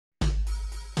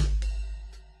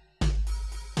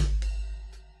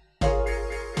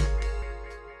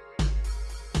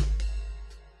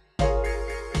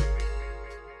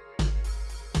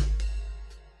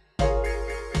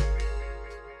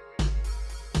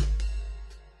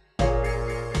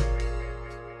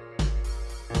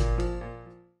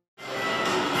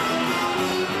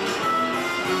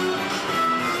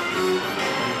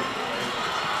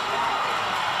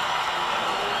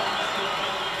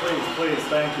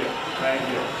Thank you. Thank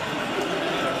you.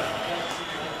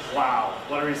 Wow,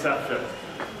 what a reception.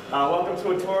 Welcome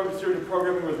to a tour of distributed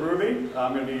programming with Ruby.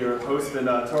 I'm going to be your host and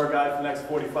tour guide for the next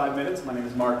 45 minutes. My name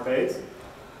is Mark Bates.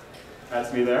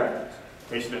 That's me there,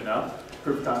 in case you didn't know.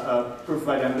 Proof of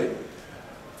identity.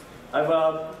 I've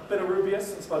been a Rubyist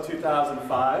since about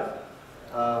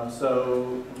 2005.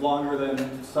 So longer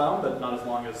than some, but not as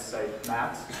long as, say,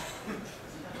 Max.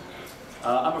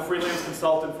 I'm a freelance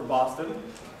consultant for Boston,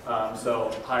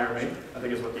 so hire me, I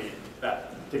think is what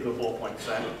that particular bullet point is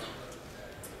saying.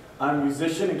 I'm a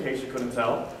musician, in case you couldn't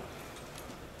tell,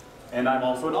 and I'm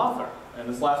also an author. And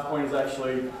this last point is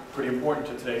actually pretty important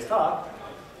to today's talk,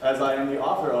 as I am the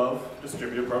author of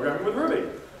Distributed Programming with Ruby.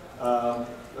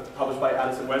 Published by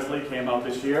Addison Wesley, came out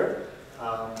this year.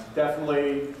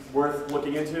 Definitely worth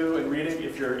looking into and reading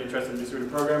if you're interested in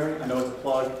distributed programming. I know it's a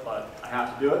plug, but I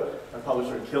have to do it. My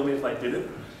publisher would kill me if I didn't.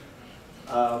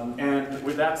 And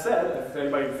with that said, if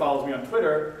anybody who follows me on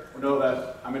Twitter will know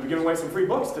that I'm going to be giving away some free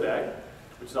books today,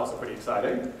 which is also pretty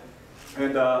exciting.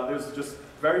 And there's just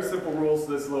very simple rules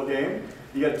to this little game.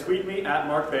 You got to tweet me at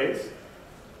Mark Bates.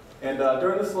 And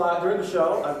during the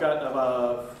show, I've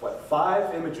got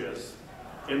 5 images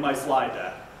in my slide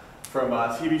deck from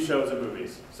TV shows and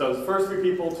movies. So the first 3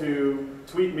 people to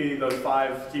tweet me those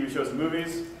 5 TV shows and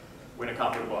movies win a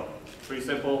copy of the book. Pretty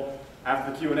simple.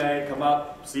 After the Q&A, come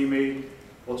up, see me,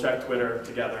 we'll check Twitter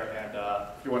together, and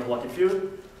if you want a lucky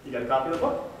few, you get a copy of the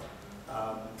book.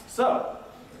 So,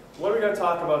 what are we going to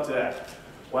talk about today?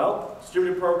 Well,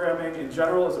 distributed programming in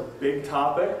general is a big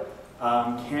topic.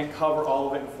 Can't cover all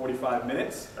of it in 45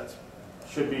 minutes. That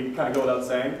should be kind of go without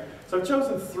saying. So I've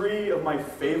chosen 3 of my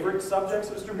favorite subjects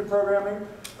of distributed programming,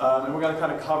 and we're going to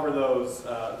kind of cover those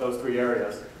 3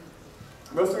 areas.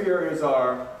 Those 3 areas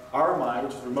are RMI,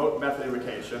 which is remote method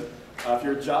invocation. If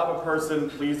you're a Java person,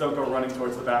 please don't go running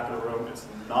towards the back of the room. It's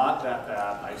not that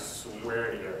bad, I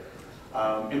swear to you.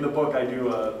 In the book, I do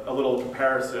a little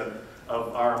comparison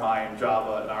of RMI in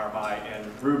Java and RMI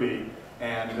in Ruby,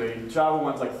 and the Java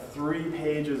one's like 3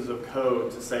 pages of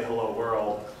code to say hello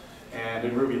world, and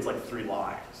in Ruby it's like 3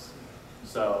 lines.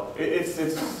 So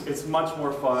it's much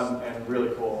more fun and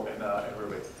really cool in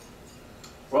Ruby.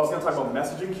 We're also going to talk about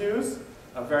messaging queues,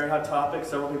 a very hot topic.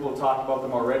 Several people have talked about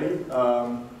them already,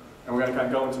 and we're going to kind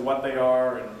of go into what they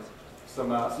are and some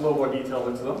little more detail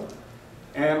into them.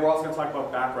 And we're also going to talk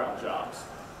about background jobs.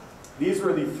 These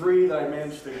were the 3 that I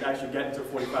managed to actually get into a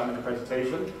 45-minute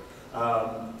presentation.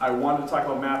 I wanted to talk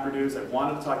about MapReduce, I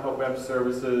wanted to talk about web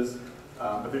services,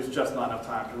 but there's just not enough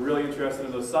time. If you're really interested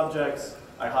in those subjects,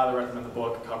 I highly recommend the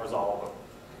book. It covers all of them.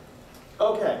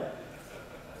 Okay,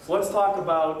 so let's talk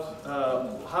about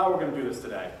how we're going to do this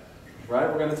today. Right?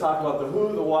 We're going to talk about the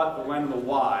who, the what, the when, and the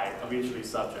why of each of these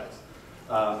subjects.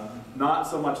 Not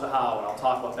so much the how, and I'll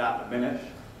talk about that in a minute.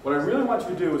 What I really want you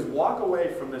to do is walk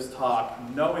away from this talk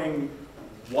knowing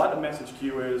what a message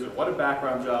queue is, or what a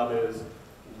background job is,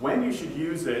 when you should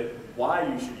use it, why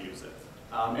you should use it,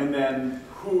 and then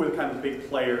who are the kind of big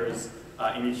players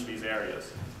in each of these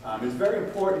areas. It's very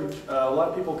important. A lot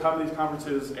of people come to these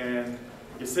conferences and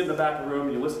you sit in the back of the room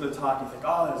and you listen to the talk and you think,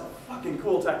 oh, that's fucking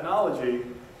cool technology,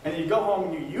 and you go home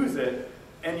and you use it,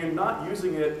 and you're not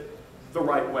using it the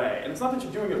right way. And it's not that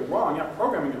you're doing it wrong, you're not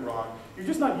programming it wrong, you're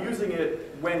just not using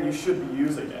it when you should be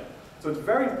using it. So it's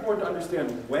very important to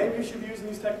understand when you should be using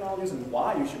these technologies and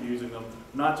why you should be using them,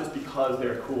 not just because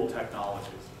they're cool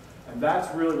technologies. And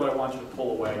that's really what I want you to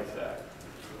pull away today.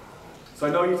 So I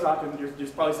know you're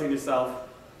probably saying to yourself,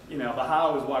 you know, the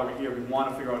how is why we're here. We want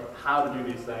to figure out how to do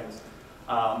these things.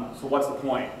 So what's the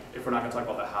point if we're not going to talk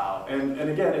about the how? And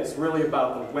again, it's really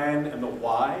about the when and the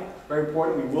why. Very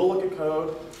important. We will look at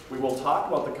code. We will talk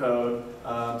about the code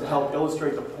to help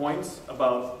illustrate the points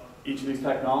about each of these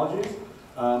technologies.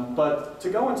 But to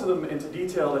go into them into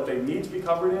detail that they need to be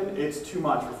covered in, it's too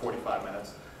much for 45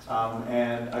 minutes.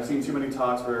 And I've seen too many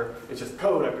talks where it's just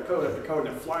code after code after code,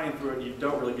 and flying through it, and you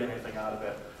don't really get anything out of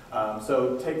it.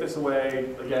 So take this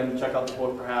away, again, check out the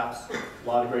book perhaps. A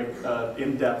lot of great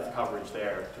in-depth coverage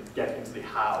there to get into the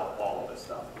how of all of this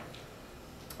stuff.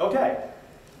 Okay,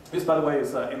 this, by the way,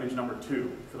 is image number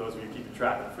 2, for those of you keeping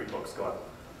track of the free books going.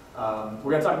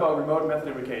 We're going to talk about remote method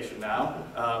invocation now.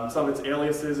 Some of its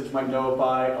aliases that you might know it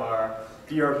by are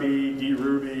DRb,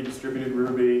 DRuby, distributed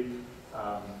Ruby.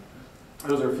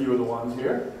 Those are a few of the ones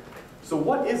here. So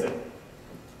what is it?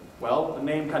 Well, the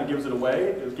name kind of gives it away.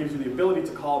 It gives you the ability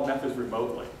to call methods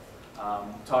remotely.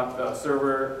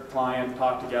 Server, client,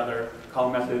 talk together,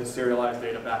 call methods, serialize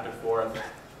data back and forth.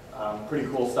 Pretty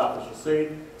cool stuff, as you'll see.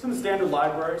 It's in the standard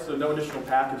library, so no additional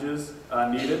packages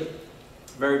needed.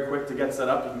 Very quick to get set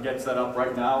up. You can get set up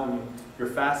right now when you're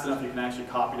fast enough, you can actually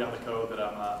copy down the code that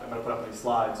I'm going to put up in these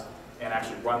slides and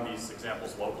actually run these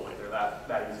examples locally. They're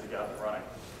that easy to get up and running.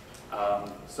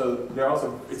 So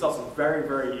it's also very,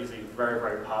 very easy, very,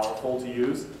 very powerful to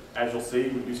use. As you'll see,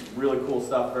 we do some really cool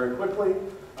stuff very quickly.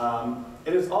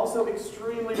 It is also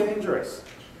extremely dangerous.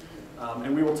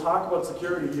 And we will talk about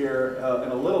security here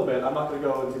in a little bit. I'm not going to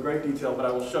go into great detail, but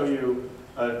I will show you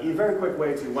a very quick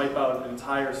way to wipe out an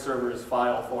entire server's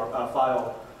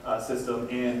file system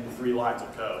in 3 lines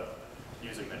of code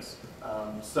using this.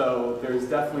 So there's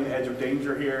definitely an edge of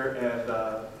danger here,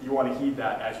 and you want to heed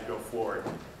that as you go forward.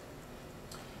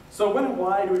 So when and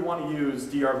why do we want to use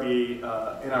DRb in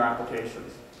our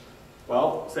applications?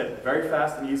 Well, said very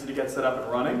fast and easy to get set up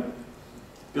and running.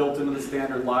 Built into the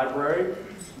standard library,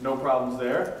 no problems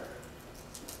there.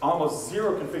 Almost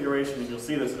zero configuration, and you'll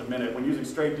see this in a minute. When using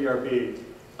straight DRb,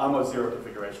 almost zero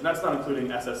configuration. That's not including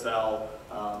SSL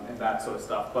and that sort of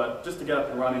stuff. But just to get up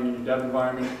and running in your dev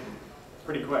environment,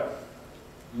 pretty quick.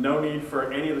 No need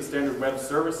for any of the standard web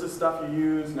services stuff you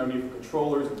use. No need for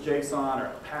controllers or JSON or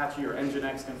Apache or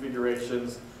Nginx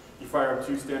configurations. You fire up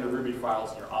 2 standard Ruby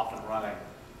files and you're off and running.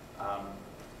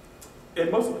 And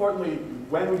most importantly,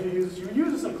 when would you use this? You would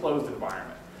use this in a closed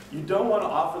environment. You don't want to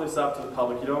offer this up to the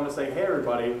public. You don't want to say, hey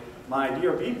everybody, my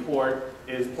DRb port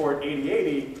is port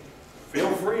 8080. Feel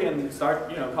free and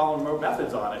start calling remote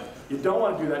methods on it. You don't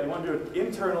want to do that. You want to do it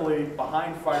internally,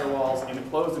 behind firewalls, in a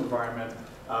closed environment.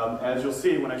 As you'll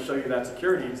see when I show you that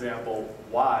security example,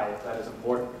 why that is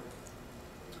important.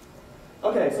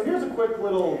 Okay, so here's a quick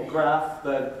little graph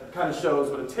that kind of shows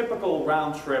what a typical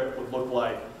round trip would look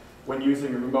like when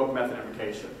using a remote method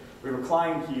invocation. We have a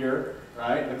client here,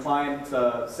 right? The client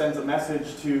sends a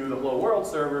message to the hello world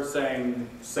server saying,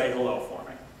 say hello for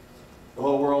me. The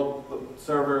hello world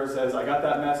server says, I got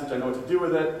that message, I know what to do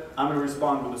with it. I'm going to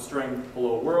respond with a string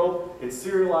hello world. It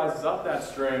serializes up that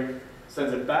string,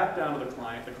 sends it back down to the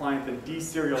client. The client then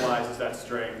deserializes that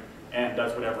string and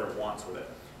does whatever it wants with it.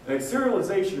 And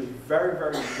serialization is very,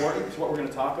 very important to what we're going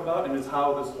to talk about, and is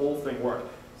how this whole thing works.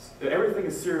 Everything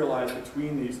is serialized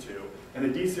between these two, and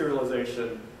the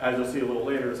deserialization, as you'll see a little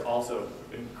later, is also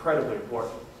incredibly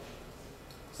important.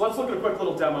 So let's look at a quick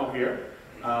little demo here.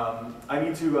 I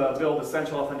need to build a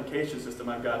central authentication system.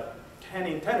 I've got 10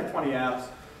 or 20 apps.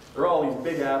 They're all these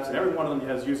big apps, and every one of them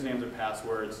has usernames and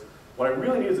passwords. What I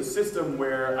really need is a system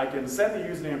where I can send the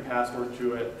username and password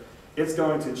to it. It's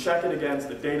going to check it against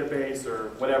the database or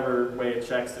whatever way it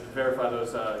checks to verify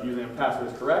those username and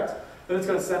passwords correct. Then it's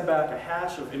going to send back a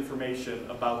hash of information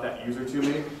about that user to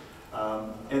me,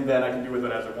 and then I can do with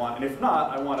it as I want. And if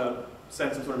not, I want to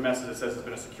send some sort of message that says there's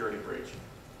been a security breach.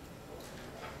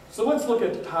 So let's look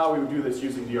at how we would do this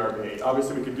using DRb.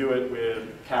 Obviously, we could do it with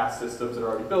CAS systems that are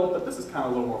already built, but this is kind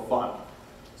of a little more fun.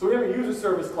 So we have a user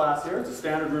service class here. It's a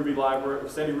standard Ruby library,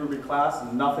 standard Ruby class,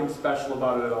 nothing special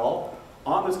about it at all.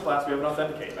 On this class, we have an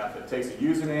authenticate method. It takes a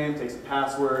username, takes a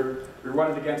password. We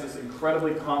run it against this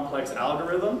incredibly complex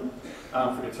algorithm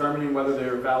for determining whether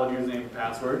they're a valid username and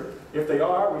password. If they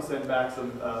are, we send back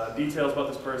some details about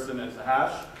this person as a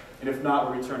hash. And if not,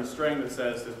 we return a string that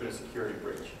says there's been a security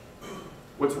breach.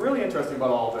 What's really interesting about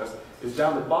all of this is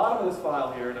down the bottom of this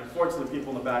file here, and unfortunately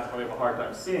people in the back probably have a hard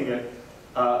time seeing it,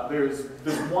 there's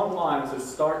this one line that says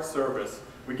start service.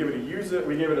 We give it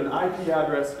an IP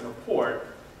address and a port,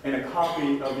 and a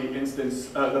copy of the instance,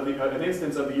 an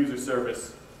instance of the user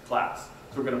service class.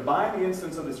 So we're going to bind the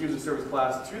instance of this user service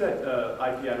class to that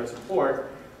IP address and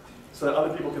port, so that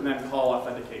other people can then call the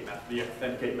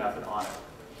authenticate method on it.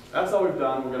 That's all we've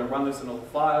done. We're going to run this in a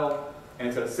little and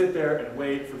it's going to sit there and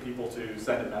wait for people to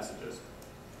send it messages.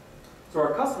 So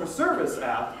our customer service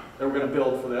app that we're going to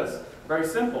build for this, very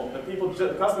simple.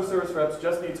 The customer service reps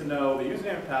just need to know the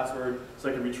username and password so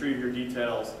they can retrieve your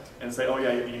details and say, oh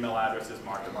yeah, your email address is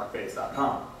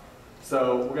mark@markbates.com.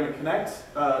 So we're going to connect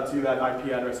to that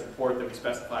IP address and port that we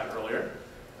specified earlier,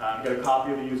 get a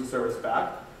copy of the user service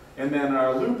back, and then in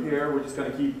our loop here, we're just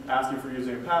going to keep asking for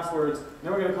username and passwords, and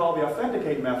then we're going to call the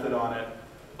authenticate method on it,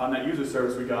 on that user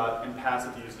service we got, and pass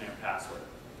it the username and password.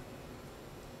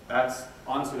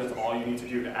 Honestly, that's all you need to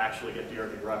do to actually get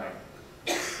DRb running.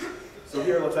 So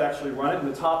here, let's actually run it. In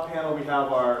the top panel, we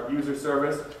have our user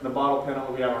service. In the bottom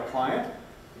panel, we have our client.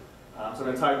 So I'm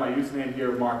going to type my username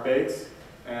here, Mark Bates,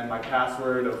 and my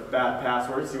password of bad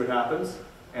password, see what happens.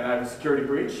 And I have a security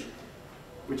breach,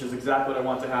 which is exactly what I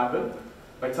want to happen.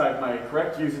 If I type my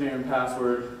correct username and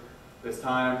password this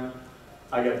time,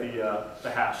 I get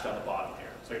the hash down the bottom here.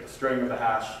 So I get the string of the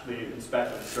hash, the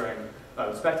inspect of the string,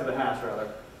 inspect of the hash rather,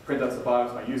 print out the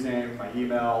bottom, my username, my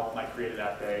email, my created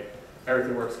app date.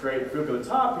 Everything works great. If you look at the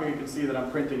top here, you can see that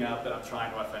I'm printing out that I'm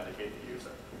trying to authenticate the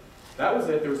user. That was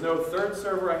it. There was no third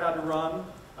server I had to run,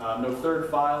 no third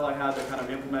file I had to kind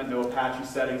of implement, no Apache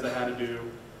settings I had to do.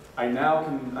 I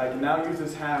can now use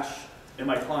this hash in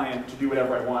my client to do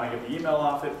whatever I want. I get the email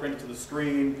off it, print it to the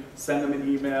screen, send them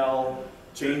an email,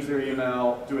 change their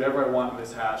email, do whatever I want with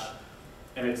this hash,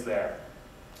 and it's there.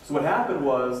 So what happened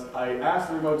was I asked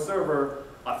the remote server,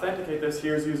 authenticate this,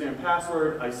 here's username and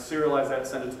password. I serialized that,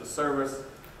 sent it to the service.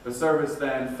 The service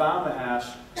then found the hash,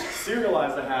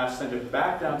 serialized the hash, sent it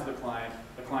back down to the client.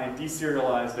 The client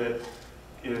deserialized it,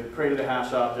 created a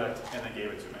hash object, and then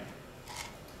gave it to me.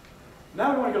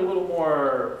 Now we want to get a little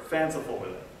more fanciful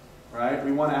with it, right?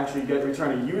 We want to actually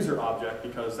return a user object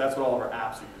because that's what all of our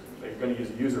apps are using. They're going to use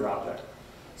a user object.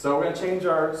 So we're going to change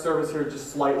our service here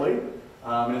just slightly.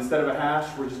 And instead of a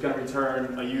hash, we're just going to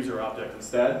return a user object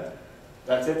instead.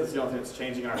 That's it. That's the only thing that's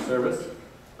changing in our service.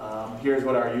 Here's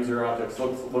what our user object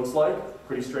looks like.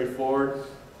 Pretty straightforward.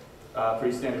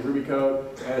 Pretty standard Ruby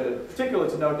code. And particular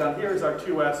to note down here is our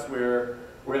 2s, where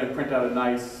we're going to print out a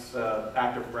nice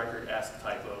active record-esque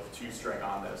type of toString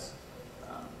on this.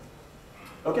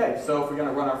 Okay, so if we're going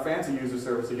to run our fancy user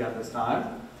service again this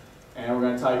time, and we're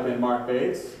going to type in Mark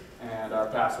Bates and our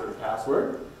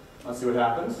password. Let's see what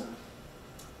happens.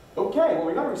 Okay, well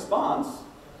we got a response.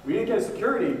 We didn't get a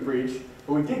security breach,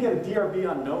 but we did get a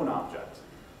DRb unknown object.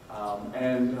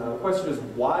 The question is,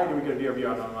 why do we get a DRb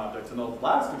unknown object? In the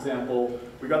last example,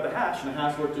 we got the hash, and the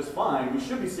hash worked just fine. We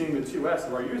should be seeing the 2s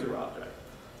of our user object.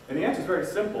 And the answer is very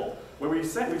simple. When we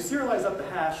serialized up the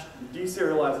hash,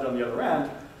 deserialized it on the other end,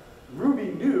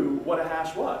 Ruby knew what a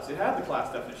hash was. It had the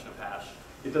class definition of hash.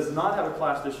 It does not have a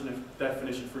class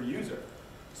definition for user.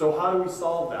 So how do we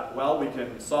solve that? Well, we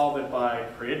can solve it by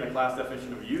creating a class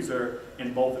definition of a user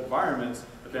in both environments,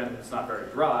 but then it's not very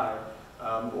dry.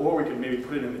 Or we can maybe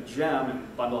put it in the gem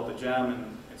and bundle up the gem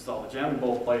and install the gem in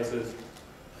both places.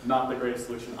 Not the greatest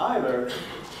solution either.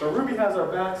 But Ruby has our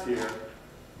backs here.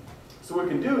 So what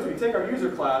we can do is we take our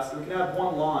user class and we can add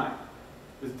one line,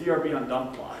 this DRb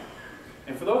undumped line.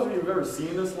 And for those of you who've ever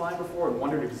seen this line before and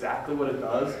wondered exactly what it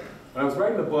does, when I was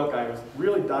writing the book, I was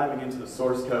really diving into the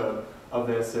source code of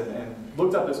this and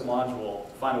looked up this module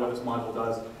to find out what this module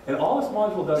does. And all this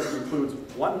module does includes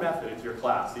one method into your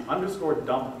class, the underscore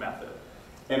dump method.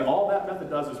 And all that method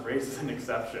does is raises an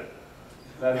exception.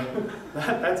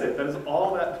 That's it. That is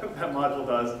all that module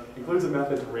does, includes a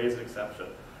method to raise an exception.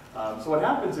 So what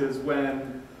happens is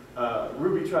when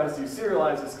Ruby tries to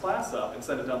serialize this class up and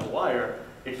send it down the wire,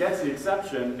 it gets the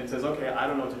exception and says, okay, I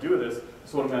don't know what to do with this.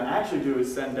 So what I'm going to actually do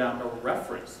is send down a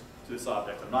reference to this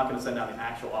object. I'm not going to send down the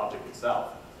actual object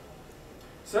itself.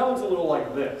 So that looks a little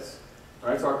like this.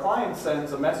 Right? So our client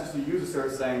sends a message to the user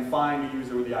service saying, find a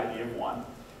user with the ID of 1.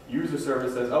 User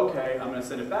service says, okay, I'm going to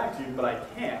send it back to you, but I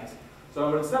can't. So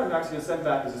what instead I'm actually going to send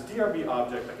back is this DRb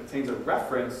object that contains a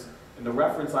reference and the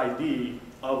reference ID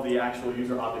of the actual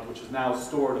user object, which is now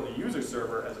stored in the user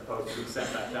server as opposed to being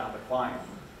sent back down to the client.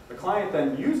 The client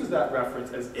then uses that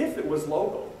reference as if it was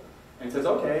local and says,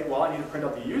 okay, well, I need to print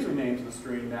out the username to the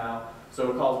screen now, so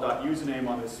it calls .username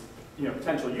on this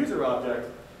potential user object.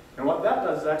 And what that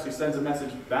does is actually sends a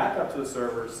message back up to the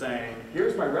server saying,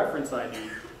 here's my reference ID,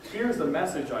 here's the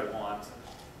message I want,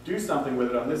 do something with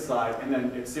it on this side, and then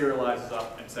it serializes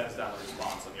up and sends down the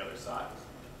response on the other side.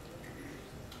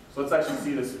 So let's actually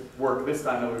see this work this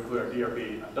time that we include our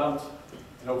DRb undumped,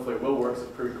 and hopefully it will work, so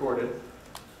it's pre-recorded.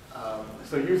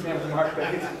 So username is Mark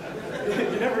Bates.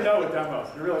 You never know with demos,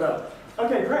 you really don't.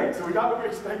 Okay, great, so we got what we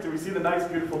expected. We see the nice,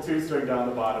 beautiful toString down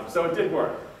the bottom. So it did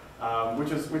work,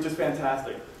 which is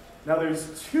fantastic. Now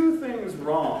there's two things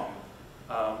wrong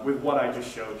with what I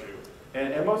just showed you.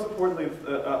 And most importantly,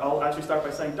 I'll actually start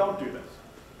by saying don't do this.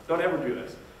 Don't ever do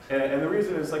this. And the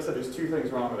reason is, like I said, there's two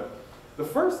things wrong with it. The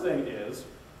first thing is,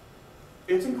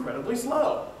 it's incredibly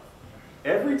slow.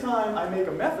 Every time I make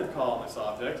a method call on this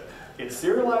object, it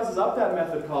serializes up that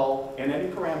method call and any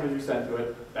parameters you send to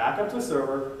it, back up to the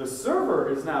server. The server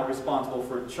is now responsible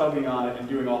for chugging on it and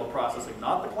doing all the processing,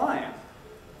 not the client.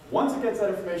 Once it gets that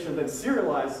information, it then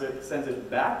serializes it, sends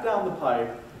it back down the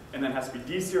pipe, and then has to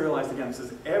be deserialized again. This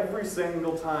is every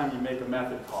single time you make a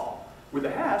method call. With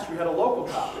the hash, we had a local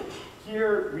copy.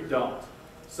 Here, we don't.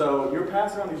 So you're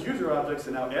passing on these user objects,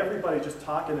 and now everybody's just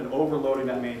talking and overloading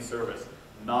that main service.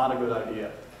 Not a good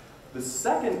idea. The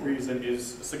second reason is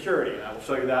security, and I will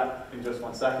show you that in just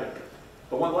one second.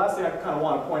 But one last thing I kind of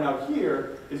want to point out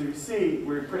here is if you see,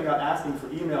 we're printing out asking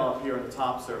for email up here in the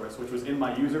top service, which was in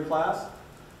my user class.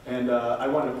 And I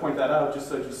wanted to point that out just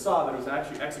so you saw that it was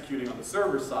actually executing on the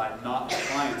server side, not the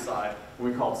client side,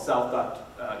 when we called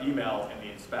self.email in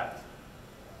the inspect.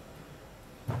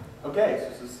 Okay, so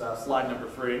this is slide number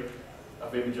 3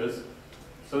 of images.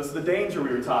 So this is the danger we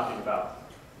were talking about.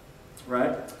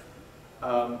 right?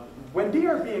 When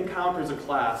DRb encounters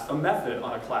a method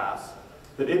on a class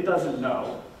that it doesn't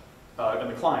know in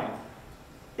the client,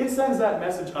 it sends that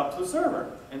message up to the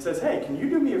server and says, hey, can you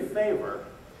do me a favor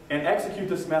and execute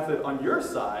this method on your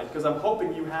side, because I'm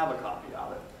hoping you have a copy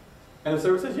of it. And the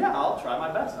server says, yeah, I'll try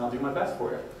my best, and I'll do my best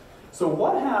for you. So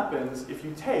what happens if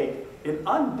you take and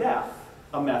undef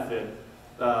a method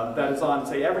that is on,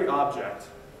 say, every object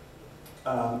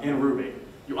in Ruby?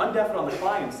 You undef it on the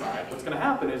client side. What's going to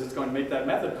happen is it's going to make that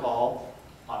method call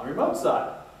on the remote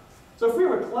side. So if we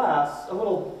have a class, a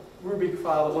little Ruby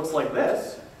file that looks like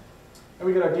this, and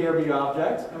we get our DRb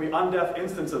object, and we undef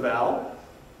instance eval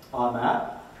on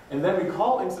that, and then we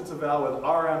call instance eval with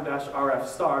rm-rf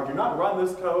star. Do not run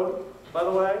this code, by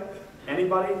the way.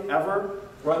 Anybody ever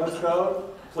run this code?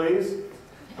 Please.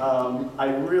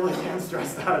 I really can't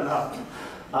stress that enough.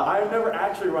 I've never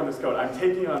actually run this code. I'm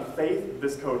taking on faith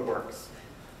this code works.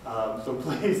 So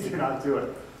please do not do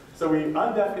it. So we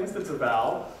undef instance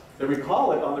eval, then we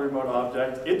call it on the remote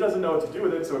object. It doesn't know what to do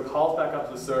with it, so it calls back up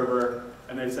to the server,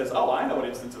 and then it says, oh, I know what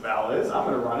instance eval is. I'm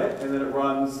going to run it, and then it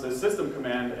runs the system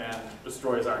command and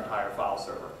destroys our entire file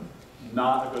server.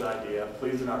 Not a good idea.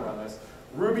 Please do not run this.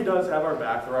 Ruby does have our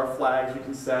back. There are flags you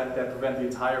can set that prevent the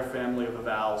entire family of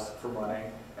evals from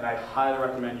running, and I highly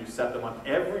recommend you set them on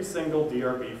every single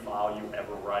DRb file you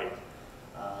ever write.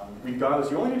 Regardless,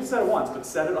 you only need to set it once, but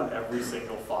set it on every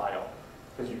single file,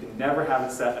 because you can never have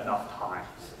it set enough times.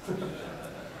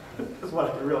 That's what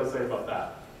I can really say about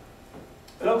that.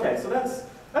 But okay, so that's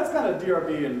kind of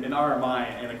DRb and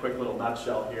RMI in a quick little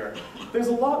nutshell here. There's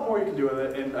a lot more you can do with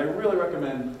it, and I really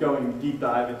recommend going deep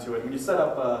dive into it. When you set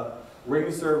up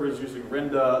ring servers using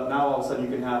Rinda, now all of a sudden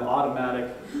you can have automatic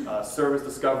service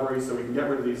discovery, so we can get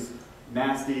rid of these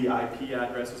nasty IP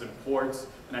addresses and ports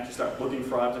and actually start looking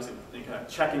for objects and kind of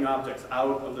checking objects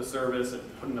out of the service and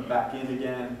putting them back in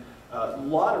again. A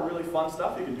lot of really fun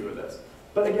stuff you can do with this.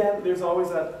 But again, there's always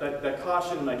that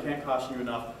caution, and I can't caution you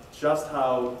enough, just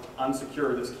how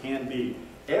unsecure this can be.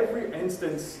 Every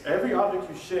instance, every object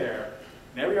you share,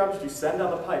 and every object you send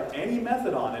down the pipe, any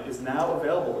method on it is now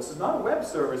available. This is not a web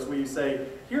service where you say,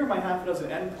 here are my half a dozen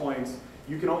endpoints,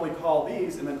 you can only call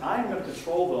these, and then I'm going to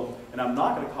control them, and I'm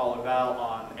not going to call eval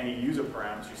on any user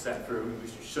parameters you send through, at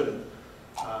least you shouldn't.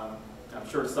 I'm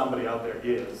sure somebody out there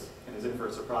is, and is in for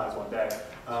a surprise one day.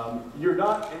 You're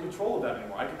not in control of that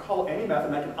anymore. I can call any method,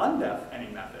 and I can undef any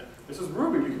method. This is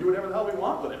Ruby. We can do whatever the hell we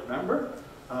want with it, remember?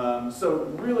 So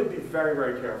really be very,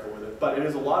 very careful with it. But it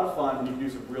is a lot of fun, and you can do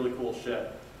some really cool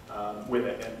shit with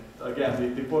it. And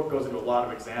again, the book goes into a lot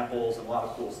of examples and a lot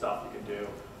of cool stuff you can do.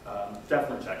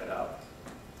 Definitely check it out.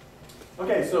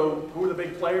 Okay, so who are the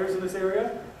big players in this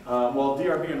area? Well,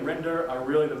 DRb and Rinda are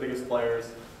really the biggest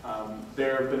players.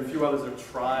 There have been a few others that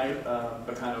have tried,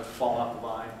 but kind of fallen off the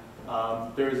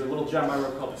line. There's a little gem I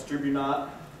wrote called DistribRuted,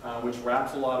 which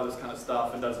wraps a lot of this kind of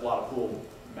stuff and does a lot of cool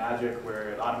magic where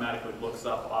it automatically looks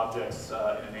up objects in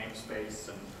a namespace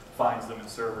and finds them in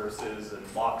services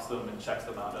and locks them and checks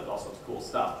them out. Does all sorts of cool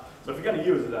stuff. So if you're going to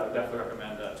use it, I would definitely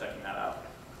recommend checking that out.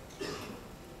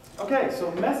 Okay, so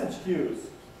message queues.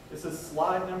 This is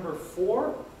slide number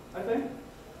 4, I think.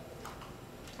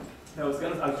 No, I was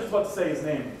just about to say his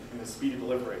name in the speedy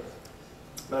delivery,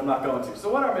 but I'm not going to. So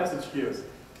what are message queues?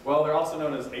 Well, they're also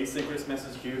known as asynchronous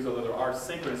message queues, although there are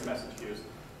synchronous message queues,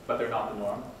 but they're not the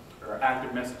norm. There are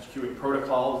active message queuing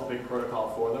protocols, the big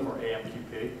protocol for them, or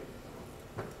AMQP.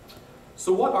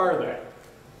 So what are they?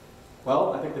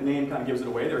 Well, I think the name kind of gives it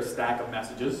away. They're a stack of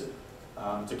messages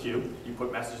to queue. You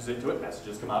put messages into it,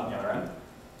 messages come out on the other end.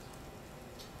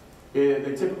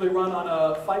 They typically run on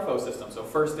a FIFO system, so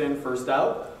first in, first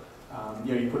out.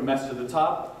 You put a message at the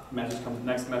top, message comes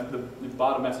the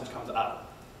bottom message comes out.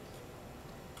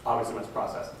 Obviously when it's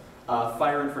processed.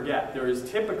 Fire and forget. There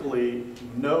is typically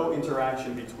no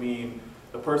interaction between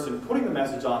the person putting the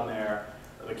message on there,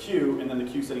 the queue, and then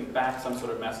the queue sending back some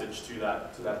sort of message to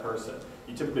that person.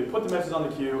 You typically put the message on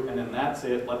the queue, and then that's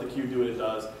it. Let the queue do what it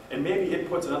does. And maybe it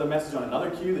puts another message on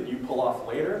another queue that you pull off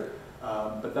later,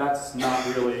 but that's not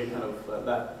really kind of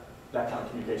that kind of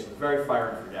communication. It's very fire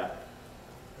and forget.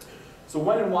 So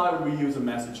when and why would we use a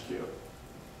message queue?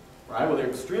 Right? Well, they're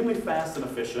extremely fast and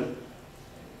efficient.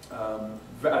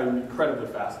 Incredibly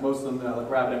fast. Most of them, like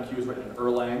RabbitMQ is written in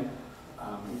Erlang,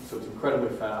 so it's incredibly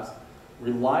fast.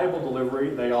 Reliable delivery,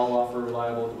 they all offer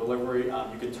reliable delivery.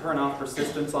 You can turn off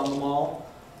persistence on them all,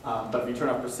 but if you turn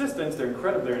off persistence,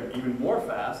 they're even more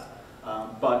fast,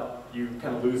 but you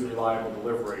kind of lose reliable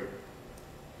delivery.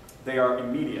 They are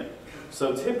immediate.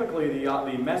 So typically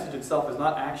the message itself is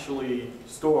not actually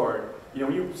stored.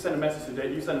 When you send a message to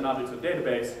you send an object to a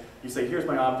database, you say, here's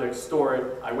my object, store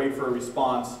it, I wait for a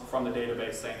response from the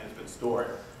database saying it's been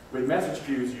stored. With message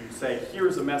queues, you say,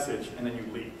 here's a message, and then you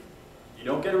leave. You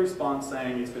don't get a response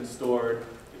saying it's been stored.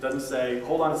 It doesn't say,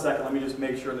 hold on a second, let me just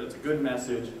make sure that it's a good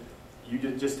message. You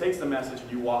just takes the message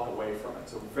and you walk away from it.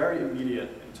 So very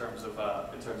immediate in terms of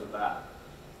that.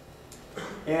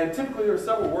 And typically there are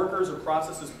several workers or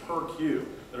processes per queue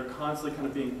that are constantly kind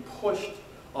of being pushed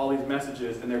all these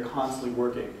messages, and they're constantly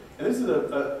working. And this is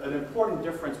an important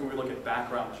difference when we look at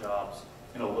background jobs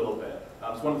in a little bit.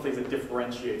 It's one of the things that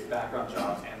differentiates background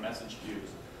jobs and message queues.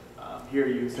 Here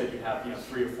you said you have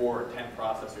 3 or 4 or 10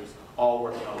 processors all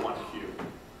working on one queue.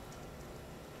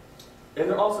 And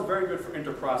they're also very good for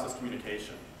inter-process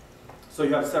communication. So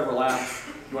you have several apps.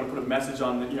 You want to put a message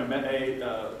on the,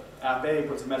 app A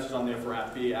puts a message on there for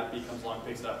app B. App B comes along,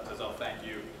 picks it up, and says, oh, thank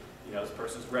you. This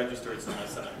person's registered, so I'm going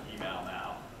to send them an email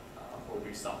now, or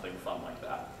do something fun like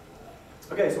that.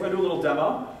 Okay, so we're going to do a little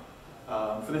demo.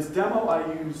 For this demo, I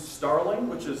use Starling,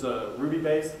 which is a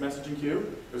Ruby-based messaging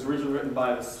queue. It was originally written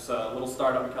by this little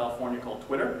startup in California called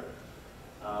Twitter.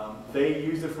 They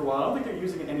used it for a while. I don't think they're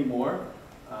using it anymore.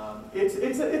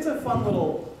 It's a fun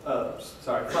little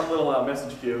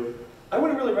message queue. I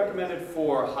wouldn't really recommend it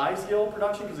for high-scale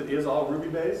production because it is all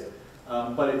Ruby-based,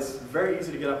 but it's very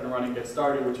easy to get up and running, get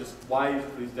started, which is why I use it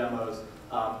for these demos.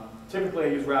 Typically, I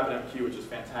use RabbitMQ, which is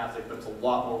fantastic, but it's a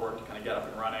lot more work to kind of get up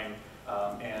and running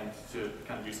and to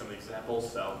kind of do some of the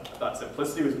examples. So I thought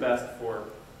simplicity was best for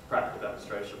practical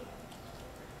demonstration.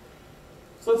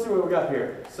 So let's see what we got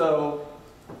here. So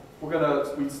we're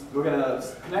gonna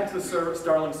connect to the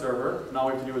Starling server, and all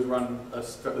we have to do is run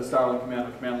the Starling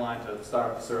command line to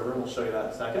start up the server, and we'll show you that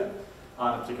in a second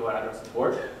on a particular address and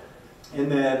port.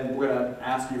 And then we're gonna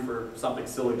ask you for something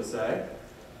silly to say,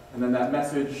 and then that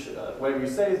message, whatever you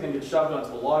say, is gonna get shoved onto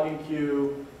the logging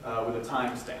queue with a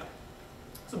timestamp.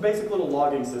 It's a basic little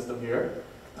logging system here.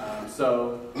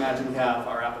 So imagine we have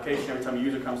our application. Every time a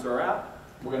user comes to our app,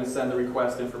 we're gonna send the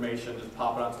request information, just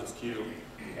pop it onto this queue.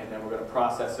 And then we're going to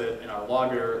process it in our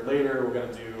logger later. We're going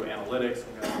to do analytics.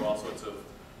 We're going to do all sorts of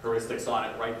heuristics on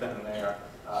it right then and there,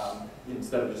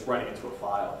 instead of just writing it to a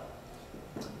file.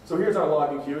 So here's our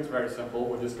logging queue. It's very simple.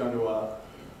 We're just going to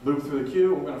loop through the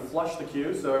queue. We're going to flush the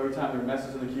queue. So every time there are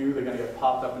messages in the queue, they're going to get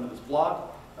popped up into this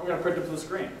block. And we're going to print them to the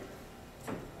screen.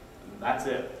 And that's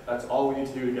it. That's all we need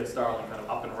to do to get Starling kind of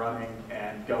up and running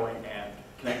and going and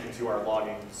connecting to our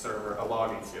logging server, a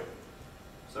logging queue.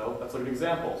 So let's look at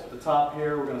examples. At the top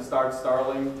here, we're going to start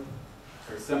Starling. It's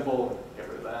very simple. Get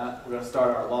rid of that. We're going to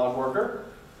start our log worker.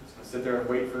 It's going to sit there and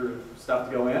wait for stuff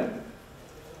to go in.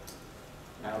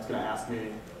 Now it's going to ask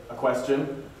me a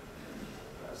question.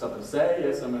 I have something to say.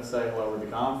 Yes, I'm going to say hello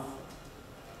RubyConf.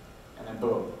 And then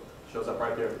boom, it shows up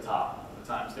right there at the top.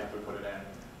 The timestamp we put it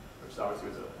in, which obviously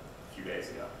was a few days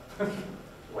ago,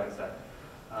 Wednesday.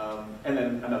 And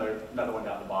then another one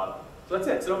down the bottom. So that's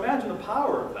it. So imagine the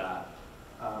power of that.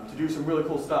 To do some really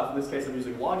cool stuff. In this case, I'm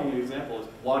using logging as an example.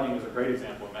 Logging is a great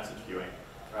example of message queuing,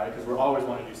 right? Because we're always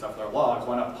wanting to do stuff with our logs.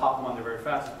 Why not pop them on there very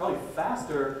fast? It's probably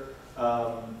faster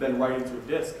than writing to a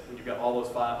disk when you've got all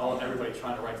those files, everybody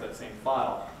trying to write to that same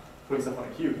file. Putting stuff on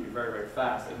a queue can be very, very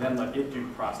fast. And then let it do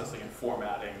processing and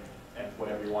formatting and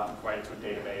whatever you want, write it to a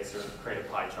database or create a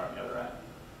pie chart on the other end.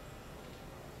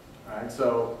 All right,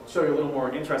 so to show you a little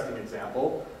more interesting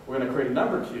example, we're going to create a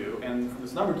number queue, and from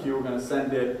this number queue, we're going to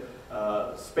send it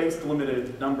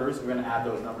space-limited numbers. We're going to add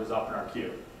those numbers up in our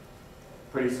queue.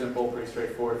 Pretty simple, pretty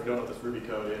straightforward. If you don't know what this Ruby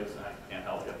code is, I can't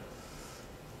help you.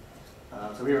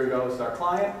 So here we go. This is our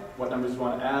client. What numbers do you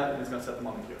want to add? And it's going to set them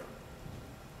on the queue.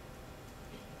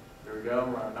 Here we go.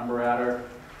 Run our number adder.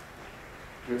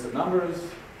 Here's some numbers.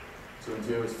 2 and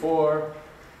 2 is 4.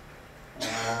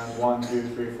 And 1, 2,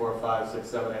 3, 4, 5, 6,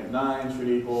 7, 8, 9 should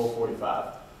equal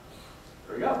 45.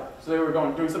 There we go. So there we're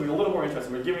doing something a little more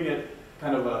interesting. We're giving it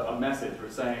kind of a message.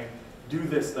 We're saying, do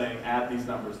this thing, add these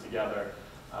numbers together.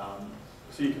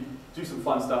 So you can do some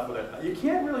fun stuff with it. You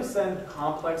can't really send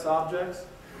complex objects,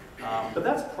 but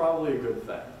that's probably a good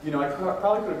thing. You know, I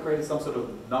probably could have created some sort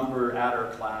of number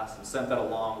adder class and sent that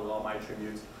along with all my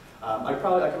attributes. I could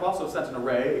have also sent an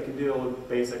array. It can deal with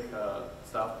basic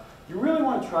stuff. You really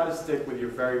want to try to stick with your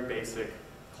very basic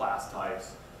class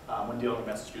types when dealing with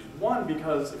message queues. One,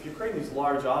 because if you're creating these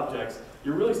large objects,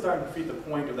 you're really starting to defeat the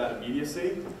point of that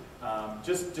immediacy.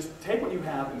 Just take what you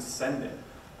have and send it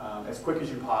as quick as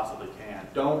you possibly can.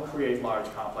 Don't create large,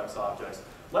 complex objects.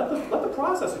 Let the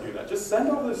processor do that. Just send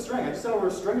over the string. I just sent over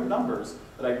a string of numbers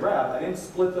that I grabbed. I didn't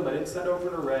split them. I didn't send over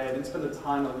an array. I didn't spend the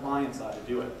time on the client side to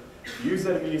do it. Use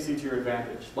that immediacy to your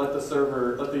advantage. Let the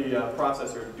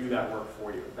processor do that work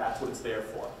for you. That's what it's there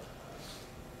for.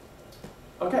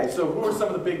 Okay, so who are some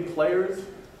of the big players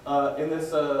in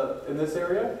this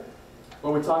area?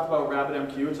 Well, we talked about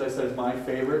RabbitMQ, which I said is my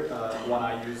favorite, one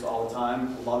I use all the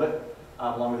time, love it,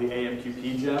 along with the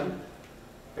AMQP gem,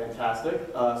 fantastic.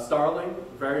 Starling,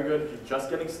 very good if you're just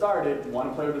getting started,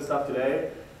 want to play with this stuff today.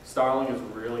 Starling is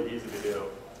really easy to do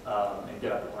and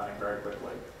get up and running very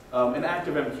quickly. And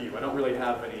ActiveMQ, I don't really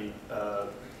have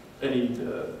any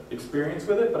experience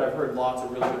with it, but I've heard lots of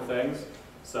really good things,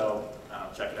 so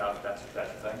check it out if that's your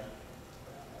thing.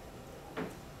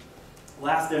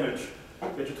 Last image.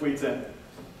 Get your tweets in.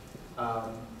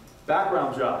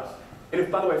 Background jobs. And if,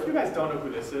 by the way, if you guys don't know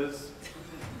who this is,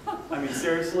 I mean,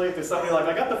 seriously, if there's somebody like,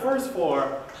 I got the first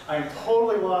four, I am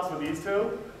totally lost with these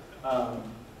two,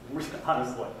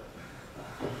 honestly.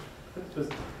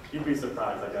 Just, you'd be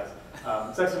surprised, I guess.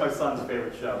 It's actually my son's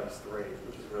favorite show. He's 3,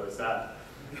 which is really sad.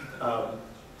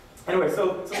 Anyway,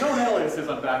 so no aliases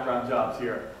on background jobs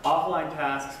here. Offline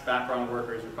tasks, background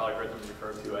workers, you've probably heard them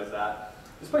referred to as that.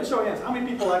 Just by show of hands, how many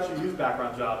people actually use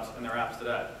background jobs in their apps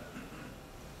today?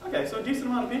 Okay, so a decent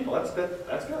amount of people. That's good.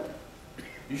 That's good.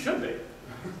 You should be.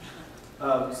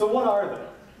 So what are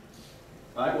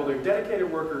they? Right? Well, they're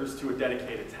dedicated workers to a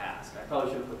dedicated task. I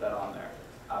probably should have put that on there.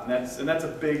 And that's a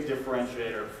big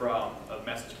differentiator from a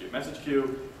message queue. Message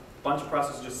queue, a bunch of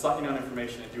processes just sucking on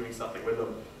information and doing something with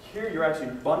them. Here, you're actually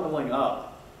bundling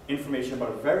up information about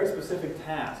a very specific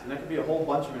task, and that could be a whole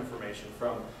bunch of information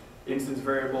from instance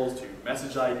variables to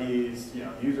message IDs,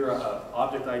 user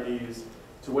object IDs,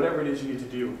 to whatever it is you need to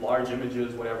do, large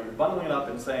images, whatever. You're bundling it up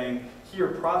and saying, here,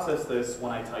 process this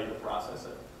when I tell you to process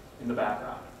it in the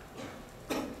background.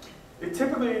 They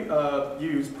typically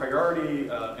use priority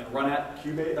and run at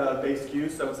queue-based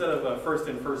queues. So instead of first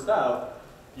in, first out,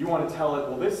 you want to tell it,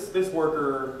 well, this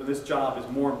worker, this job is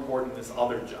more important than this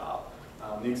other job.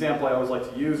 The example I always like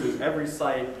to use is every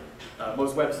site,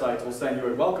 most websites will send you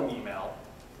a welcome email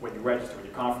when you register, with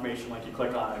your confirmation link, you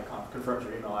click on it, it confirms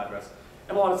your email address.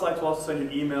 And a lot of sites will also send you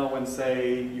an email when,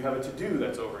 say, you have a to-do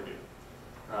that's overdue.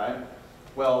 Right?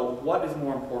 Well, what is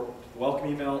more important, the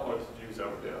welcome email or the to-do's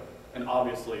overdue? And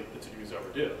obviously, the to-do's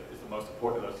overdue is the most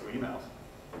important of those 2 emails.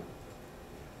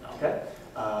 Okay?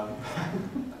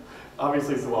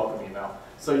 Obviously, it's the welcome email.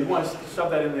 So you want to shove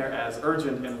that in there as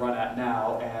urgent and run at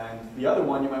now. And the other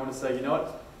one, you might want to say, you know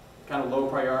what, kind of low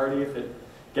priority. If it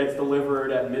gets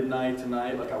delivered at midnight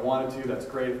tonight, like I wanted to, that's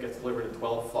great. If it gets delivered at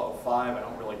 12:05, I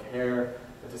don't really care.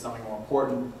 If it's something more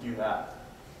important, do that.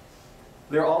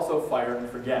 They're also fire and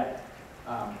forget,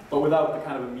 but without the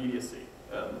kind of immediacy.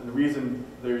 And the reason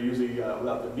they're usually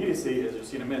without the immediacy is, you'll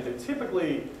see in a minute, they're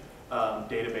typically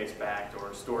database backed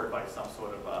or stored by some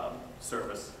sort of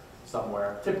service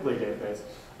somewhere, typically database.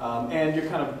 And you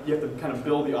have to kind of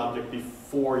build the object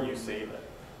before you save it,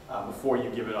 before you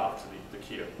give it off to the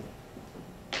queue.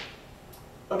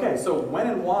 Okay, so when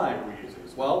and why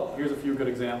reusers? Well, here's a few good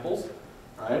examples,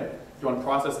 right? If you want to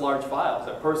process large files,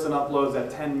 that person uploads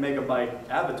that 10 megabyte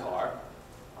avatar,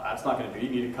 well, that's not going to be, you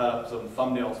need to cut up some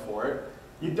thumbnails for it.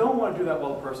 You don't want to do that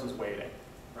while the person's waiting,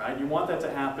 right? You want that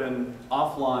to happen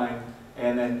offline,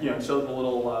 and then show them a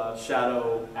little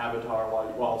shadow avatar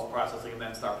while it's processing, and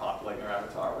then start populating their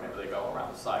avatar whenever they go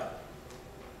around the site.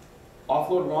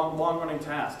 Offload long-running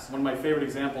tasks. One of my favorite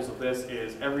examples of this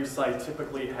is every site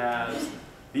typically has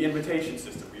the invitation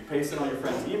system, where you paste in all your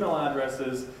friends' email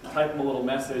addresses, type them a little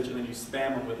message, and then you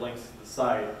spam them with links to the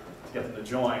site to get them to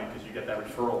join, because you get that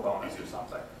referral bonus or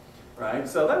something, right?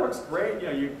 So that works great.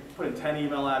 You put in 10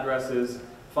 email addresses,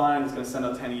 fine, it's going to send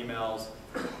out 10 emails.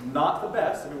 Not the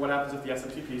best. I mean, what happens if the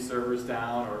SMTP server is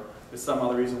down, or there's some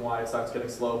other reason why it starts getting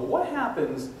slow? But what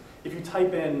happens if you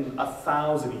type in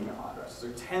 1,000 email addresses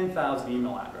or 10,000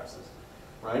 email addresses,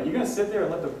 right? You're going to sit there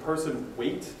and let the person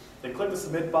wait. They click the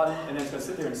submit button, and then it's going to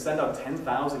sit there and send out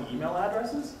 10,000 email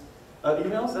addresses?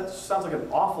 Emails? That sounds like an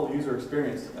awful user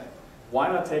experience to me. Why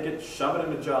not take it, shove it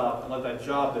in a job, and let that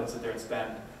job then sit there and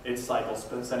spend its cycle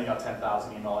sending out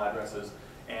 10,000 email addresses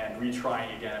and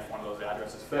retrying again if one of those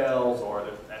addresses fails or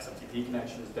the SMTP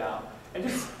connection is down, and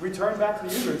just return back to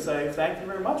the user and say, thank you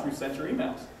very much, we've sent your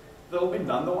emails. They'll be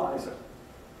none the wiser.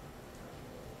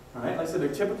 All right, like I said,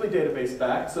 they're typically database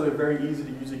backed, so they're very easy to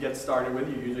usually get started with.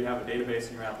 You usually have a database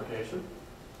in your application.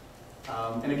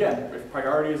 And again, if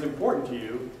priority is important to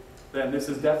you, then this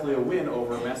is definitely a win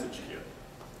over a message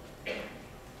queue.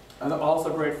 And they're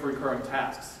also great for recurring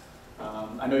tasks.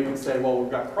 I know you can say, well, we've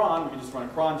got cron, we can just run a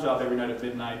cron job every night at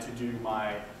midnight to do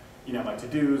my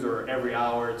to-dos, or every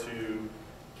hour to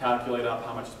calculate up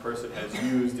how much this person has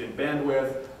used in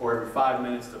bandwidth, or every 5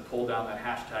 minutes to pull down that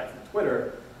hashtag from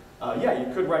Twitter. Yeah,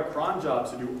 you could write cron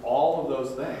jobs to do all of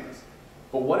those things.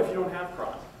 But what if you don't have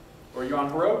cron? Or you're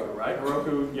on Heroku, right?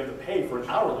 Heroku, you have to pay for an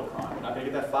hourly cron. You're not going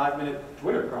to get that 5-minute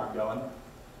Twitter cron going.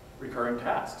 Recurring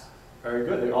tasks. Very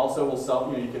good. They also will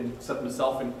self, you can set them to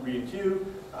self and re-enqueue.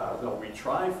 They'll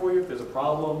retry for you if there's a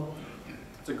problem.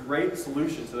 It's a great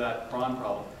solution to that cron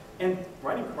problem. And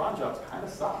writing cron jobs kind of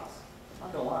sucks.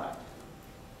 Not gonna lie.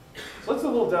 So let's do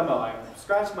a little demo. I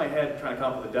scratched my head trying to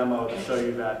come up with a demo to show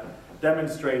you that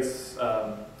demonstrates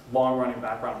long-running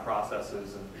background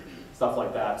processes and stuff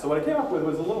like that. So what I came up with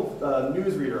was a little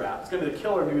newsreader app. It's going to be the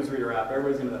killer newsreader app.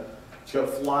 Everybody's going to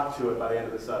flock to it by the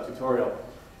end of this tutorial.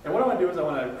 And what I want to do is I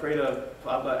want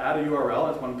to add a URL. I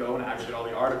just want to go and aggregate all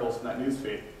the articles from that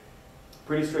newsfeed.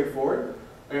 Pretty straightforward.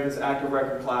 I have this active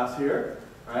record class here.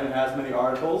 Right? It has many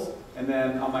articles. And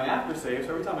then on my after save,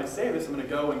 so every time I save this, I'm going to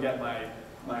go and get my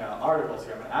articles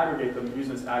here. I'm going to aggregate them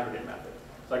using this aggregate method.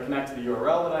 So I connect to the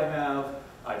URL that I have.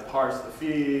 I parse the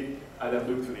feed. I then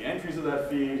loop through the entries of that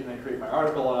feed, and then create my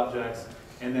article objects.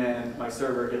 And then my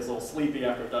server gets a little sleepy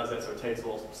after it does it, so it takes a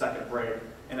little second break,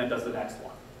 and then does the next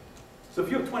one. So if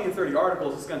you have 20 or 30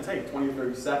 articles, it's going to take 20 or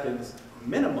 30 seconds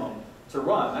minimum to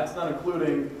run. That's not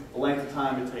including the length of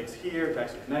time it takes here to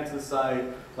actually connect to the site,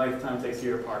 length of time it takes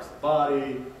here to parse the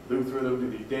body, loop through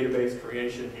them, do the database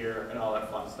creation here, and all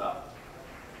that fun stuff.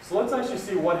 So let's actually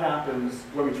see what happens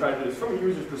when we try to do this from a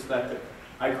user's perspective.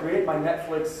 I create my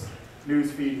Netflix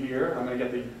news feed here. I'm going to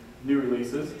get the new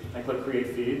releases. I click Create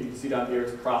Feed. You can see down here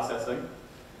it's processing.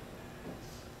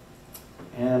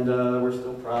 And we're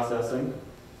still processing.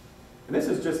 And this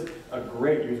is just a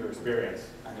great user experience.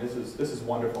 I mean, this is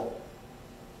wonderful.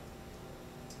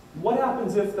 What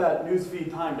happens if that news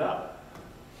feed timed out?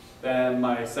 Then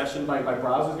my session, my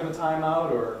browser is going to time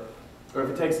out, or if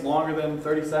it takes longer than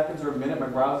 30 seconds or a minute, my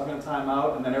browser is going to time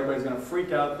out, and then everybody's going to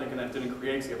freak out thinking that it didn't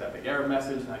create, so you get that big error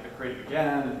message, and I can create it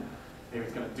again, and maybe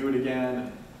it's going to do it again.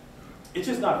 And it's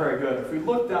just not very good. If we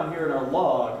look down here in our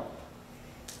log,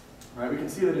 right, we can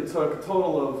see that it took a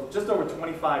total of just over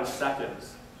 25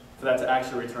 seconds for that to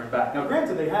actually return back. Now,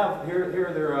 granted, they have here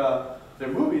are their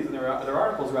movies and their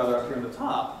articles rather up here in the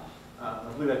top. I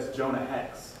believe that's Jonah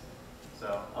Hex,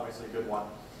 so obviously a good one.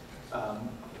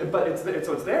 But it's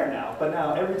there now. But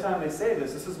now every time they say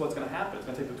this is what's going to happen. It's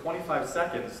going to take them 25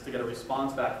 seconds to get a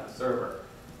response back from the server,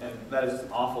 and that is just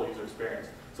an awful user experience.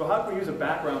 So how can we use a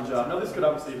background job? Now this could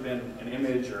obviously have been an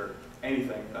image or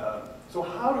anything. So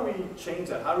how do we change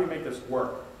that? How do we make this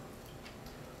work?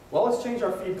 Well, let's change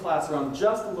our feed class around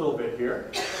just a little bit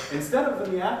here. Instead of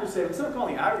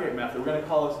calling the aggregate method, we're going to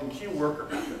call this enqueue worker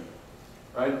method.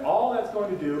 Right? All that's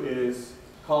going to do is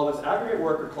call this aggregate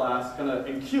worker class, going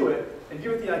to enqueue it, and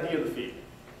give it the ID of the feed.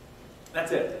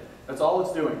 That's it. That's all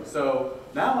it's doing. So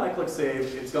now when I click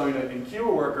save, it's going to enqueue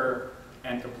a worker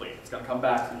and complete. It's going to come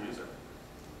back to the user.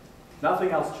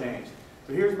 Nothing else changed.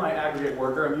 So here's my aggregate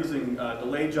worker. I'm using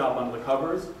delayed job bundle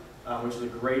covers, which is a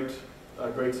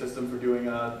great system for doing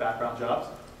background jobs.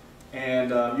 And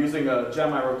using a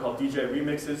gem I wrote called DJ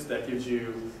Remixes that gives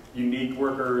you unique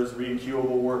workers,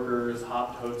 re-enqueuable workers,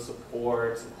 hop-to-hook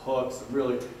support, some hooks, some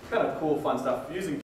really kind of cool, fun stuff. Using